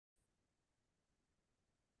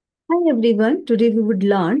Hi everyone. Today we would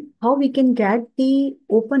learn how we can get the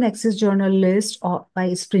open access journal list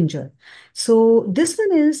by Springer. So this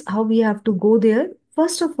one is how we have to go there.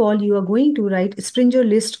 First of all, you are going to write Springer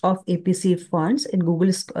list of APC funds in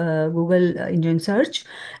Google engine search,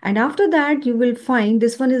 and after that you will find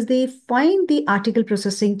this one is the find the article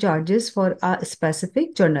processing charges for a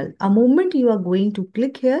specific journal. A moment you are going to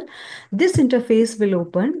click here, this interface will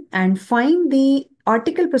open and find the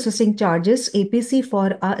article processing charges APC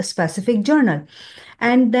for a specific journal.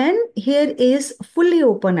 And then here is fully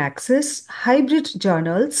open access, hybrid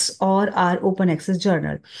journals or our open access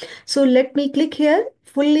journal. So let me click here,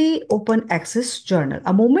 fully open access journal.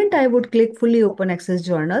 A moment I would click fully open access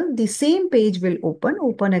journal, the same page will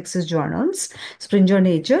open access journals, Springer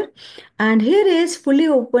Nature. And here is fully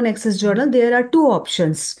open access journal. There are two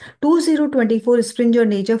options, 2024 Springer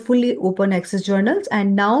Nature fully open access journals.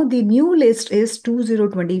 And now the new list is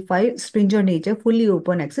 2025 Springer Nature fully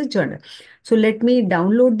open access journal. So let me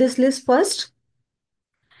download this list first.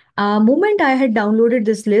 Moment I had downloaded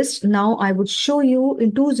this list, now I would show you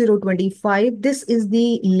in 2025. This is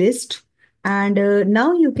the list. And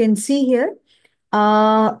now you can see here.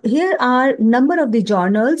 Here are number of the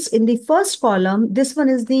journals in the first column. This one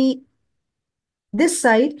is this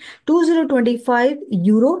side 2025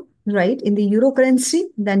 euro, right, in the euro currency,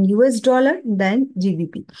 then US dollar, then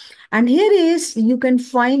GBP. And here is you can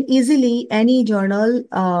find easily any journal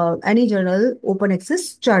open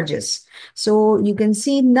access charges. So you can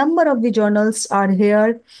see number of the journals are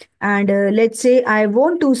here. And let's say I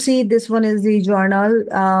want to see, this one is the journal,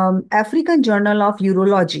 African Journal of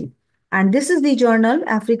Urology, and this is the journal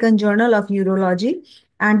African Journal of Urology.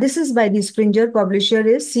 And this is by the Springer. Publisher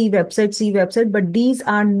is C website, but these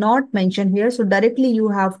are not mentioned here. So directly you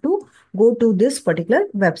have to go to this particular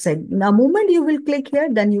website. The moment you will click here,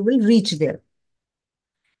 then you will reach there.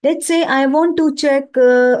 Let's say I want to check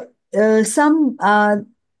this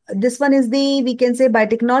one is the, we can say,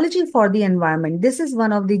 biotechnology for the environment. This is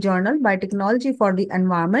one of the journal, biotechnology for the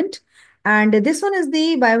environment. And this one is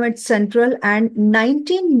the Biomed Central, and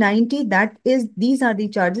 1990, that is, these are the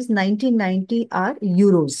charges, 1990 are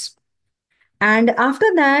euros. And after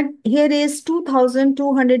that, here is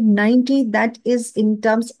 2,290, that is in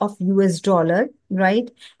terms of US dollar,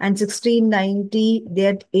 right? And 1690,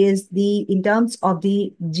 that is the in terms of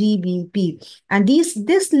the GBP. And this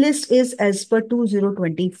list is as per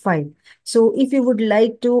 2025. So if you would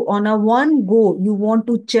like to, on a one go, you want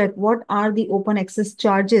to check what are the open access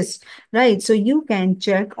charges, right? So you can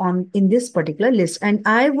check on in this particular list. And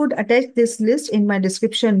I would attach this list in my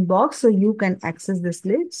description box so you can access this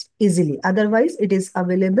list easily. Otherwise, it is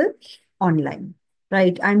available online,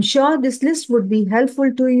 right? I'm sure this list would be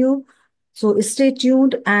helpful to you. So stay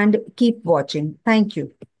tuned and keep watching. Thank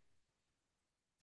you.